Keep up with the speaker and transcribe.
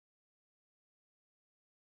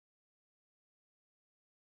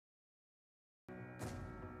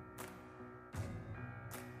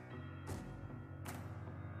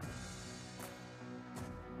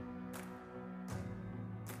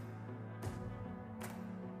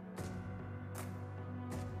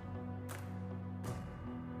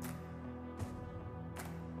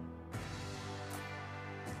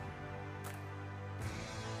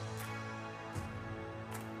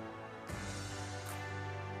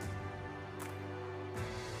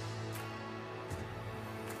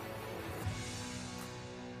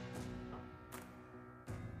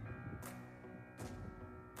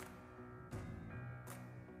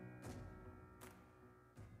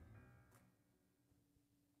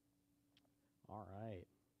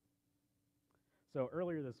So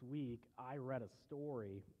earlier this week, I read a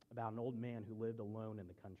story about an old man who lived alone in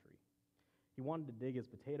the country. He wanted to dig his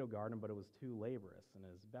potato garden, but it was too laborious, and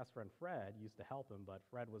his best friend Fred used to help him, but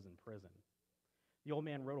Fred was in prison. The old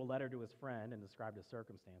man wrote a letter to his friend and described his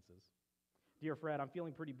circumstances. Dear Fred, I'm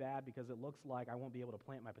feeling pretty bad because it looks like I won't be able to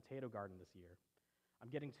plant my potato garden this year. I'm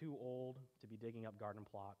getting too old to be digging up garden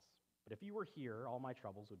plots, but if you were here, all my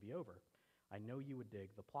troubles would be over. I know you would dig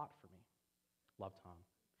the plot for me. Love, Tom.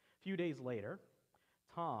 A few days later,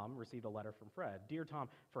 Tom received a letter from Fred. Dear Tom,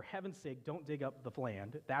 for heaven's sake, don't dig up the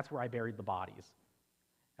land. That's where I buried the bodies.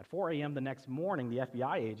 At 4 a.m. the next morning, the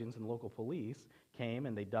FBI agents and local police came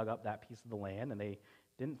and they dug up that piece of the land and they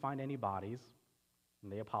didn't find any bodies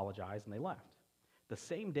and they apologized and they left. The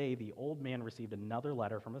same day, the old man received another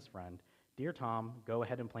letter from his friend. Dear Tom, go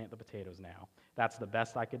ahead and plant the potatoes now. That's the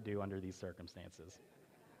best I could do under these circumstances.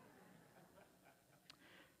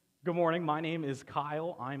 Good morning. My name is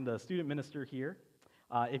Kyle. I'm the student minister here.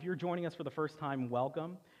 If you're joining us for the first time,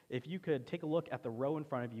 welcome. If you could take a look at the row in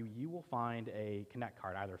front of you, you will find a Connect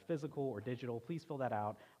card, either physical or digital. Please fill that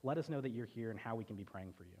out. Let us know that you're here and how we can be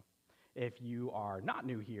praying for you. If you are not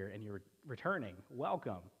new here and you're returning,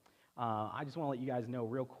 welcome. I just want to let you guys know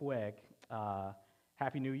real quick,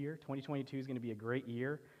 Happy New Year. 2022 is going to be a great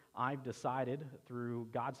year. I've decided through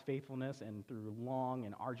God's faithfulness and through long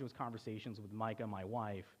and arduous conversations with Micah, my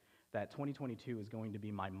wife, that 2022 is going to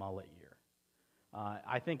be my mullet year.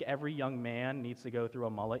 I think every young man needs to go through a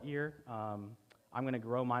mullet year. I'm going to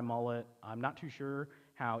grow my mullet. I'm not too sure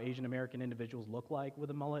how Asian American individuals look like with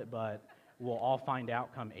a mullet, but we'll all find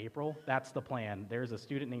out come April. That's the plan. There's a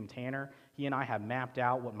student named Tanner. He and I have mapped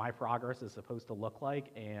out what my progress is supposed to look like,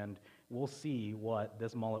 and we'll see what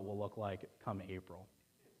this mullet will look like come April.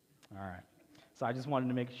 All right. So I just wanted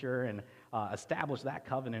to make sure and establish that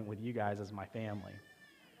covenant with you guys as my family.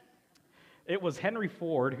 It was Henry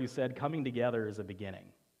Ford who said, coming together is a beginning,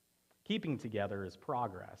 keeping together is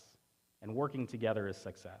progress, and working together is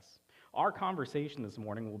success. Our conversation this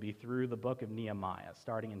morning will be through the book of Nehemiah,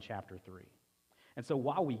 starting in chapter 3. And so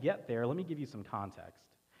while we get there, let me give you some context.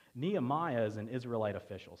 Nehemiah is an Israelite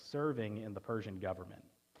official serving in the Persian government.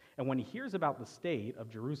 And when he hears about the state of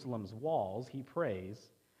Jerusalem's walls, he prays.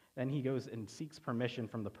 Then he goes and seeks permission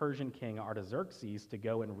from the Persian king Artaxerxes to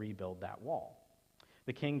go and rebuild that wall.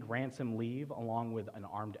 The king grants him leave along with an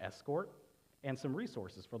armed escort and some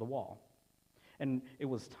resources for the wall. And it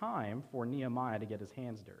was time for Nehemiah to get his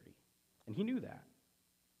hands dirty. And he knew that.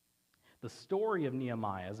 The story of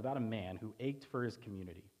Nehemiah is about a man who ached for his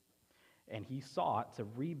community. And he sought to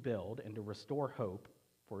rebuild and to restore hope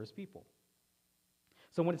for his people.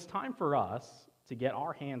 So when it's time for us to get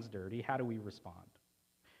our hands dirty, how do we respond?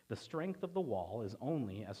 The strength of the wall is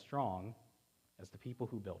only as strong as the people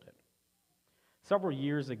who built it. Several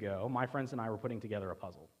years ago, my friends and I were putting together a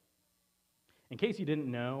puzzle. In case you didn't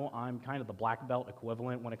know, I'm kind of the black belt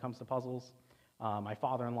equivalent when it comes to puzzles. My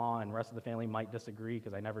father-in-law and the rest of the family might disagree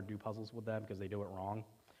because I never do puzzles with them because they do it wrong.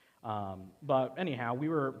 But anyhow, we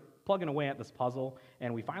were plugging away at this puzzle,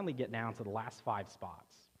 and we finally get down to the last 5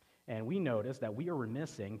 spots. And we noticed that we are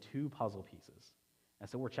missing 2 puzzle pieces. And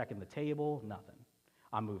so we're checking the table, nothing.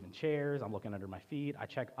 I'm moving chairs, I'm looking under my feet. I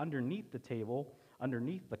check underneath the table,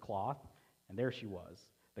 underneath the cloth, and there she was,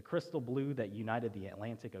 the crystal blue that united the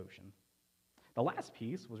Atlantic Ocean. The last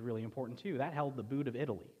piece was really important too. That held the boot of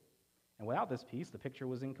Italy. And without this piece, the picture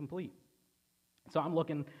was incomplete. So I'm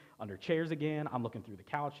looking under chairs again. I'm looking through the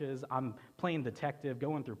couches. I'm playing detective,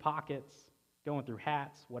 going through pockets, going through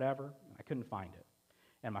hats, whatever. I couldn't find it.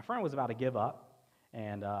 And my friend was about to give up,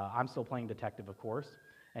 and I'm still playing detective, of course.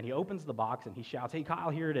 And he opens the box and he shouts, "Hey, Kyle,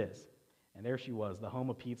 here it is." And there she was, the home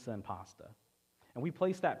of pizza and pasta. And we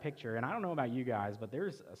placed that picture, and I don't know about you guys, but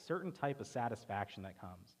there's a certain type of satisfaction that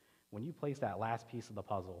comes when you place that last piece of the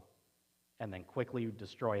puzzle and then quickly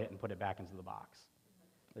destroy it and put it back into the box.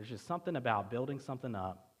 There's just something about building something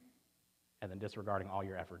up and then disregarding all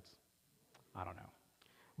your efforts. I don't know.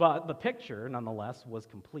 But the picture, nonetheless, was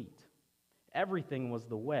complete. Everything was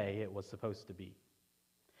the way it was supposed to be.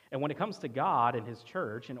 And when it comes to God and his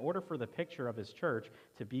church, in order for the picture of his church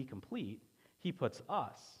to be complete, he puts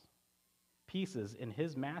us, pieces in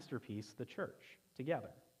his masterpiece, the church, together.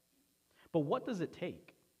 But what does it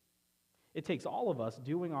take? It takes all of us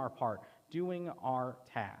doing our part, doing our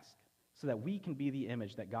task, so that we can be the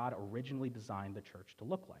image that God originally designed the church to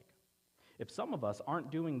look like. If some of us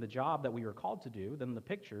aren't doing the job that we were called to do, then the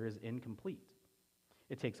picture is incomplete.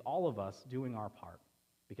 It takes all of us doing our part,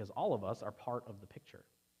 because all of us are part of the picture.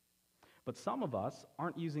 But some of us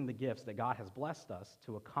aren't using the gifts that God has blessed us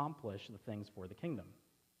to accomplish the things for the kingdom.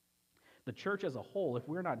 The church as a whole, if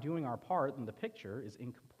we're not doing our part, then the picture is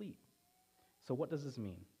incomplete. So what does this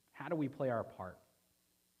mean? How do we play our part?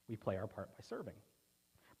 We play our part by serving,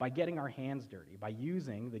 by getting our hands dirty, by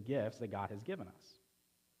using the gifts that God has given us.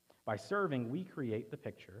 By serving, we create the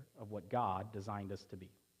picture of what God designed us to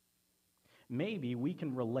be. Maybe we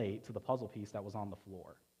can relate to the puzzle piece that was on the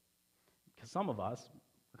floor, because some of us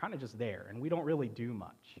are kind of just there, and we don't really do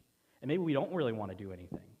much. And maybe we don't really want to do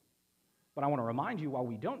anything. But I want to remind you, while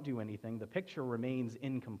we don't do anything, the picture remains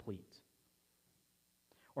incomplete.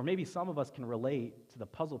 Or maybe some of us can relate to the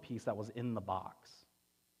puzzle piece that was in the box.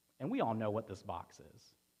 And we all know what this box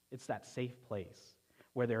is. It's that safe place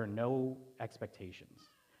where there are no expectations,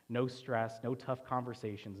 no stress, no tough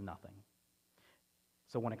conversations, nothing.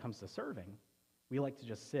 So when it comes to serving, we like to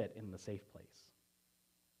just sit in the safe place.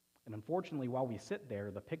 And unfortunately, while we sit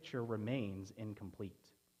there, the picture remains incomplete.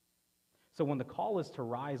 So when the call is to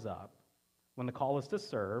rise up, when the call is to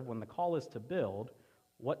serve, when the call is to build,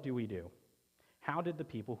 what do we do? How did the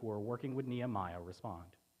people who are working with Nehemiah respond?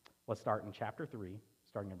 Let's start in chapter 3,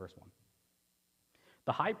 starting in verse 1.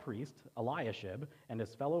 The high priest, Eliashib, and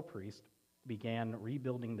his fellow priest began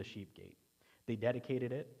rebuilding the sheep gate. They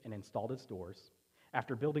dedicated it and installed its doors.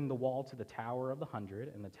 After building the wall to the Tower of the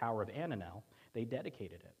 100 and the Tower of Ananel, they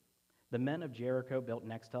dedicated it. The men of Jericho built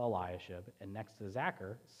next to Eliashib, and next to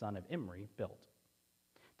Zachar, son of Imri, built.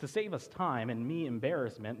 To save us time and me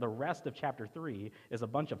embarrassment, the rest of chapter 3 is a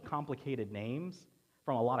bunch of complicated names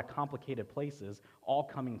from a lot of complicated places all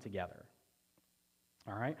coming together.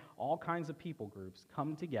 All right? All kinds of people groups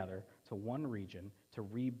come together to one region to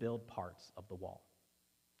rebuild parts of the wall.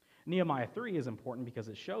 Nehemiah 3 is important because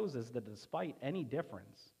it shows us that despite any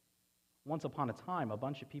difference, once upon a time, a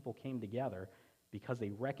bunch of people came together because they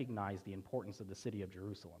recognized the importance of the city of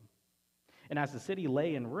Jerusalem. And as the city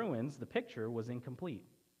lay in ruins, the picture was incomplete.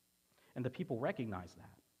 And the people recognized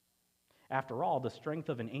that. After all, the strength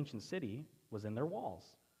of an ancient city was in their walls.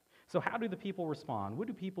 So how do the people respond? What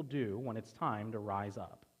do people do when it's time to rise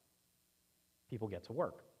up? People get to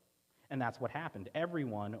work. And that's what happened.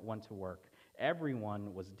 Everyone went to work.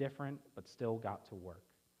 Everyone was different, but still got to work.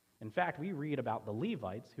 In fact, we read about the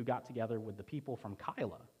Levites who got together with the people from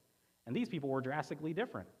Keilah. And these people were drastically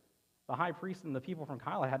different. The high priest and the people from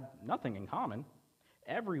Keilah had nothing in common.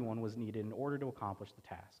 Everyone was needed in order to accomplish the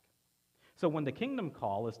task. So when the kingdom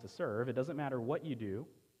call is to serve, it doesn't matter what you do,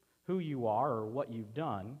 who you are, or what you've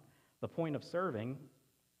done. The point of serving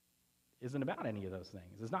isn't about any of those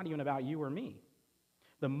things. It's not even about you or me.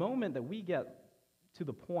 The moment that we get to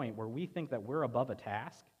the point where we think that we're above a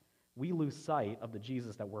task, we lose sight of the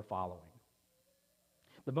Jesus that we're following.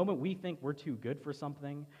 The moment we think we're too good for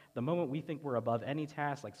something, the moment we think we're above any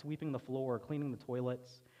task like sweeping the floor or cleaning the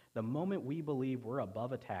toilets, the moment we believe we're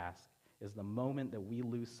above a task is the moment that we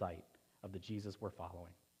lose sight of the Jesus we're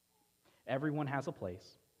following. Everyone has a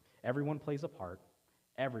place. Everyone plays a part.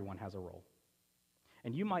 Everyone has a role.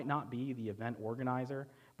 And you might not be the event organizer,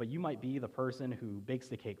 but you might be the person who bakes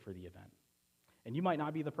the cake for the event. And you might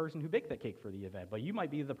not be the person who baked the cake for the event, but you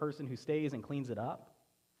might be the person who stays and cleans it up.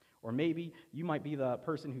 Or maybe you might be the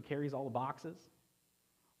person who carries all the boxes.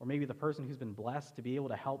 Or maybe the person who's been blessed to be able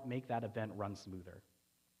to help make that event run smoother.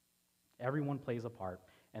 Everyone plays a part,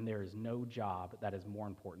 and there is no job that is more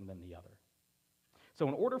important than the other. So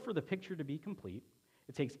in order for the picture to be complete,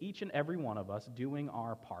 it takes each and every one of us doing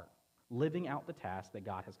our part, living out the task that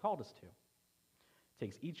God has called us to. It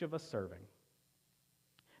takes each of us serving.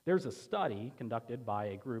 There's a study conducted by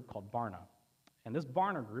a group called Barna. And this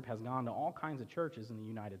Barna group has gone to all kinds of churches in the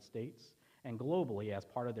United States and globally as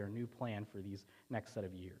part of their new plan for these next set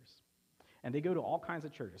of years. And they go to all kinds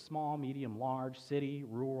of churches, small, medium, large, city,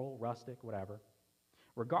 rural, rustic, whatever.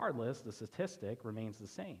 Regardless, the statistic remains the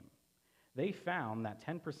same. They found that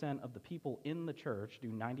 10% of the people in the church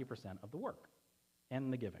do 90% of the work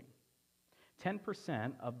and the giving.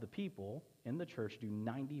 10% of the people in the church do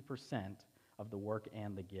 90% of the work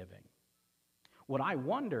and the giving. What I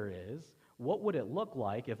wonder is, what would it look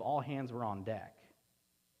like if all hands were on deck?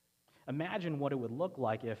 Imagine what it would look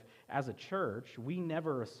like if, as a church, we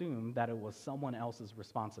never assumed that it was someone else's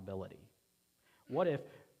responsibility. What if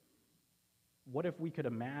we could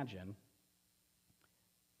imagine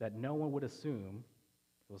that no one would assume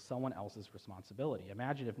it was someone else's responsibility?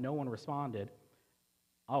 Imagine if no one responded,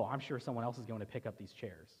 oh, I'm sure someone else is going to pick up these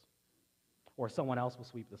chairs, or someone else will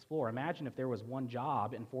sweep this floor. Imagine if there was one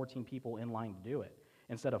job and 14 people in line to do it,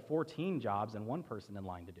 instead of 14 jobs and one person in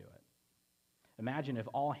line to do it. Imagine if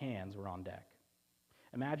all hands were on deck.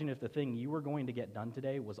 Imagine if the thing you were going to get done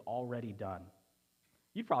today was already done.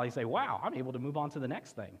 You'd probably say, wow, I'm able to move on to the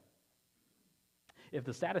next thing. If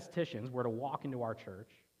the statisticians were to walk into our church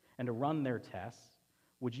and to run their tests,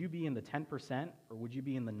 would you be in the 10% or would you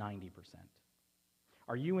be in the 90%?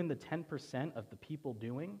 Are you in the 10% of the people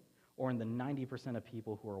doing, or in the 90% of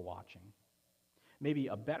people who are watching? Maybe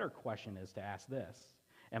a better question is to ask this: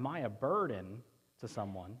 am I a burden to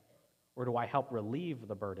someone, or do I help relieve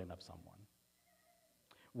the burden of someone?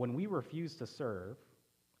 When we refuse to serve,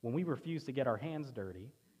 when we refuse to get our hands dirty,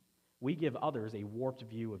 we give others a warped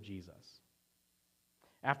view of Jesus.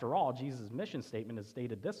 After all, Jesus' mission statement is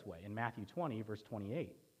stated this way in Matthew 20, verse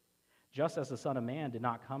 28. Just as the Son of Man did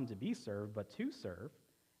not come to be served, but to serve,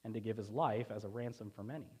 and to give his life as a ransom for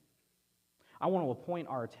many. I want to point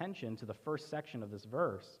our attention to the first section of this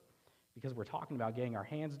verse, because we're talking about getting our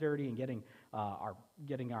hands dirty and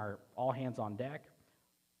getting our all hands on deck.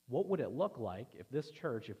 What would it look like if this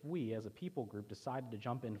church, if we as a people group decided to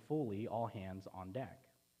jump in fully, all hands on deck?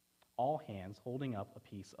 All hands holding up a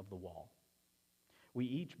piece of the wall. We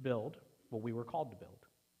each build what we were called to build.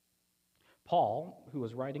 Paul, who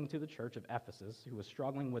was writing to the church of Ephesus, who was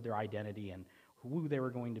struggling with their identity and who they were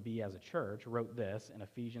going to be as a church, wrote this in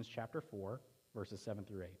Ephesians chapter 4, verses 7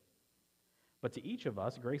 through 8. But to each of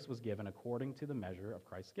us, grace was given according to the measure of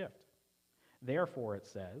Christ's gift. Therefore, it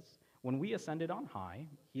says, when we ascended on high,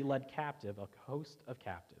 he led captive a host of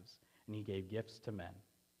captives, and he gave gifts to men.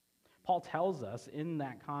 Paul tells us in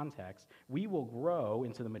that context, we will grow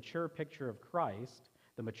into the mature picture of Christ,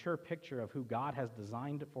 the mature picture of who God has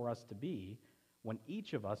designed for us to be, when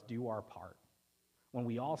each of us do our part, when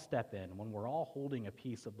we all step in, when we're all holding a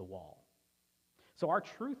piece of the wall. So our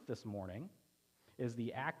truth this morning is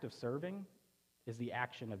the act of serving is the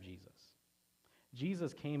action of Jesus.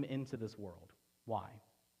 Jesus came into this world. Why?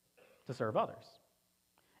 To serve others.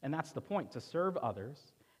 And that's the point, to serve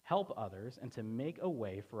others, help others, and to make a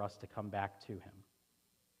way for us to come back to him.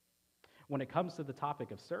 When it comes to the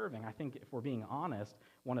topic of serving, I think if we're being honest,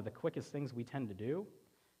 one of the quickest things we tend to do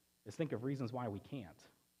is think of reasons why we can't.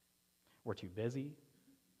 We're too busy.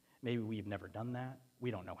 Maybe we've never done that.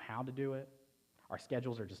 We don't know how to do it. Our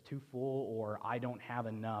schedules are just too full, or I don't have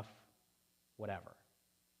enough, whatever.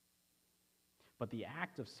 But the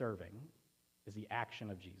act of serving is the action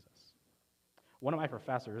of Jesus. One of my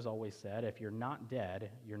professors always said, if you're not dead,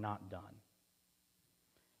 you're not done.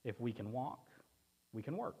 If we can walk, we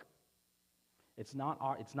can work. It's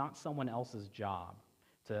not someone else's job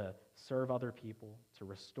to serve other people, to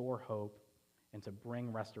restore hope, and to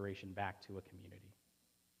bring restoration back to a community.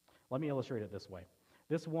 Let me illustrate it this way.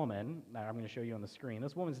 This woman that I'm going to show you on the screen,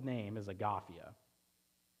 this woman's name is Agathia.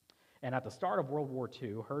 And at the start of World War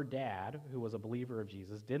II, her dad, who was a believer of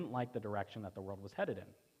Jesus, didn't like the direction that the world was headed in.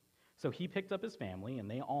 So he picked up his family, and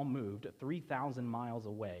they all moved 3,000 miles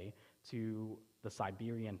away to the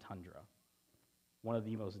Siberian tundra, one of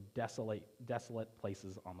the most desolate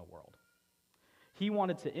places on the world. He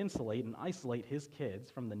wanted to insulate and isolate his kids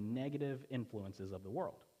from the negative influences of the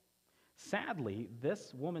world. Sadly,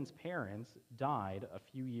 this woman's parents died a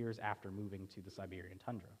few years after moving to the Siberian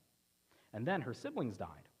tundra. And then her siblings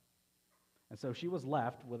died. And so she was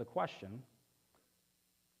left with a question: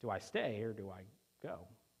 do I stay or do I go?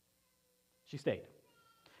 She stayed.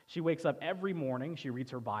 She wakes up every morning, she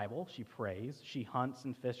reads her Bible, she prays, she hunts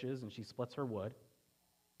and fishes, and she splits her wood.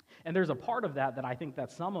 And there's a part of that I think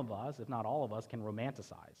that some of us, if not all of us, can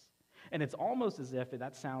romanticize. And it's almost as if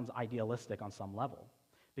that sounds idealistic on some level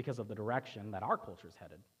because of the direction that our culture is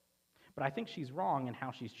headed. But I think she's wrong in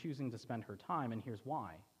how she's choosing to spend her time, and here's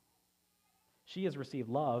why. She has received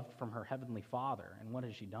love from her heavenly Father, and what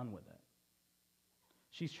has she done with it?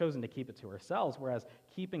 She's chosen to keep it to herself, whereas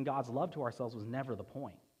keeping God's love to ourselves was never the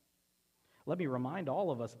point. Let me remind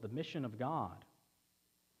all of us that the mission of God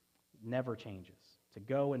never changes: to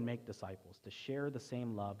go and make disciples, to share the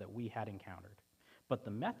same love that we had encountered. But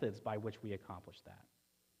the methods by which we accomplish that,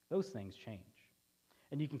 those things change.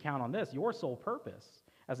 And you can count on this: your sole purpose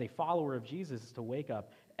as a follower of Jesus is to wake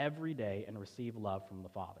up every day and receive love from the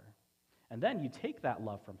Father. And then you take that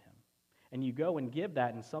love from him, and you go and give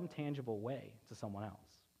that in some tangible way to someone else.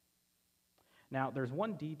 Now, there's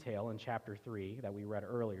one detail in chapter 3 that we read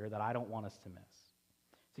earlier that I don't want us to miss.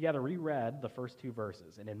 Together, we read the first two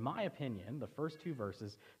verses, and in my opinion, the first two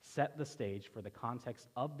verses set the stage for the context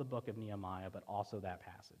of the book of Nehemiah, but also that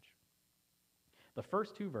passage. The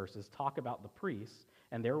first two verses talk about the priests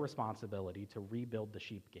and their responsibility to rebuild the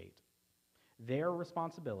sheep gate. Their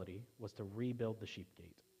responsibility was to rebuild the sheep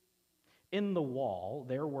gate. In the wall,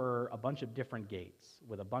 there were a bunch of different gates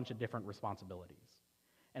with a bunch of different responsibilities.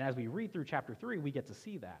 And as we read through chapter 3, we get to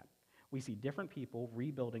see that. We see different people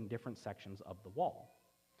rebuilding different sections of the wall.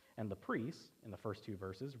 And the priests, in the first two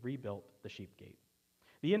verses, rebuilt the sheep gate.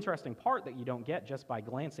 The interesting part that you don't get just by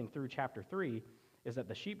glancing through chapter 3 is that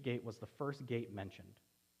the sheep gate was the first gate mentioned.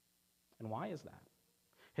 And why is that?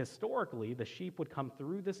 Historically, the sheep would come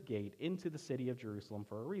through this gate into the city of Jerusalem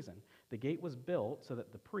for a reason. The gate was built so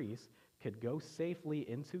that the priests could go safely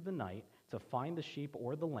into the night to find the sheep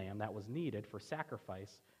or the lamb that was needed for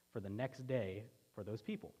sacrifice for the next day for those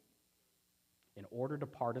people, in order to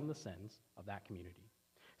pardon the sins of that community.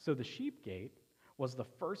 So the sheep gate was the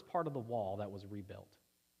first part of the wall that was rebuilt.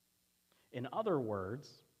 In other words,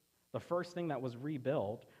 the first thing that was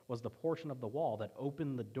rebuilt was the portion of the wall that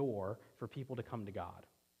opened the door for people to come to God.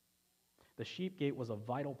 The sheep gate was a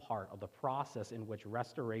vital part of the process in which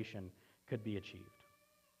restoration could be achieved.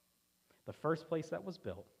 The first place that was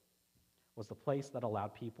built was the place that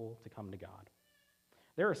allowed people to come to God.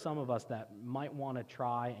 There are some of us that might want to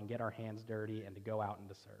try and get our hands dirty and to go out and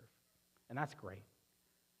to serve, and that's great.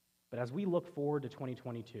 But as we look forward to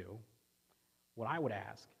 2022, what I would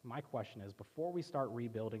ask, my question is, before we start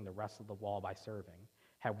rebuilding the rest of the wall by serving,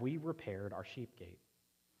 have we repaired our sheep gate?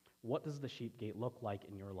 What does the sheep gate look like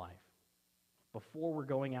in your life? Before we're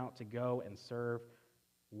going out to go and serve,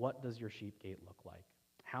 what does your sheep gate look like?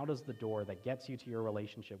 How does the door that gets you to your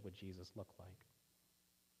relationship with Jesus look like?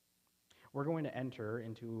 We're going to enter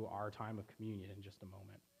into our time of communion in just a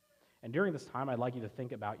moment. And during this time, I'd like you to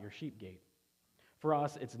think about your sheep gate. For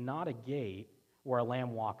us, it's not a gate where a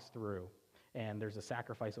lamb walks through and there's a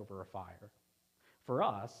sacrifice over a fire. For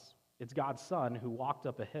us, it's God's Son who walked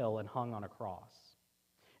up a hill and hung on a cross.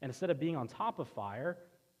 And instead of being on top of fire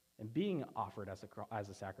and being offered as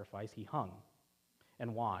a sacrifice, he hung.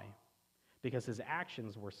 And why? Because his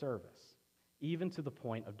actions were service, even to the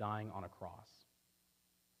point of dying on a cross.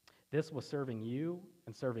 This was serving you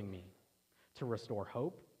and serving me, to restore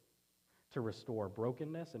hope, to restore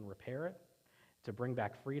brokenness and repair it, to bring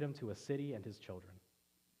back freedom to a city and his children.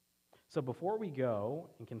 So before we go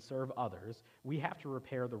and can serve others, we have to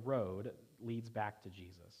repair the road that leads back to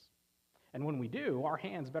Jesus. And when we do, our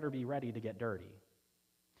hands better be ready to get dirty.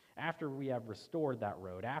 After we have restored that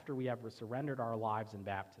road, after we have surrendered our lives in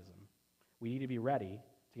baptism, we need to be ready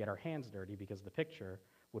to get our hands dirty because the picture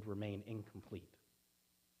would remain incomplete.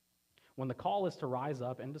 When the call is to rise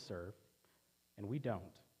up and to serve, and we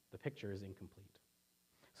don't, the picture is incomplete.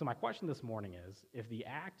 So my question this morning is, if the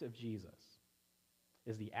act of Jesus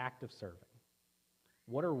is the act of serving,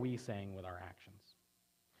 what are we saying with our actions?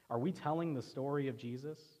 Are we telling the story of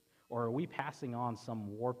Jesus, or are we passing on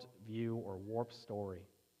some warped view or warped story?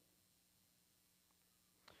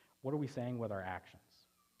 What are we saying with our actions?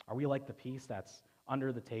 Are we like the piece that's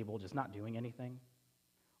under the table, just not doing anything?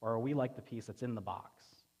 Or are we like the piece that's in the box,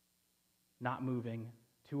 not moving,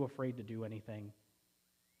 too afraid to do anything,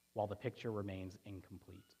 while the picture remains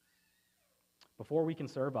incomplete? Before we can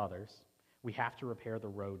serve others, we have to repair the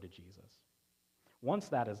road to Jesus. Once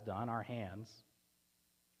that is done, our hands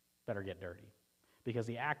better get dirty, because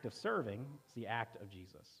the act of serving is the act of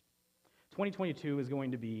Jesus. 2022 is going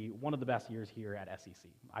to be one of the best years here at SEC.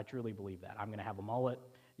 I truly believe that. I'm going to have a mullet.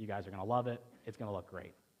 You guys are going to love it. It's going to look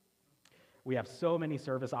great. We have so many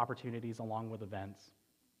service opportunities along with events.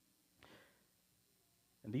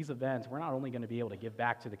 And these events, we're not only going to be able to give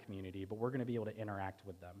back to the community, but we're going to be able to interact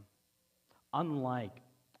with them. Unlike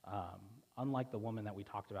the woman that we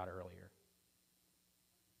talked about earlier,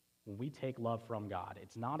 when we take love from God,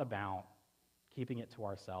 it's not about keeping it to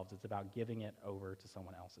ourselves. It's about giving it over to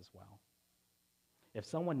someone else as well. If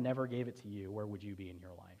someone never gave it to you, where would you be in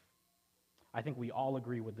your life? I think we all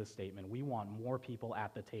agree with this statement. We want more people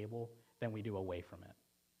at the table than we do away from it.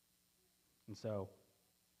 And so,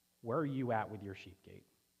 where are you at with your sheep gate?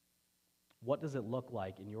 What does it look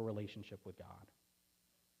like in your relationship with God?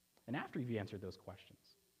 And after you've answered those questions,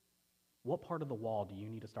 what part of the wall do you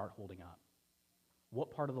need to start holding up?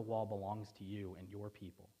 What part of the wall belongs to you and your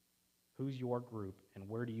people? Who's your group, and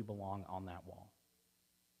where do you belong on that wall?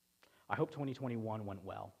 I hope 2021 went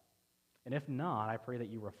well. And if not, I pray that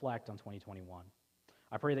you reflect on 2021.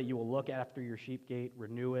 I pray that you will look after your sheep gate,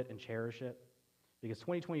 renew it, and cherish it, because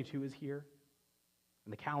 2022 is here,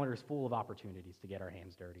 and the calendar is full of opportunities to get our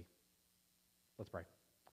hands dirty. Let's pray.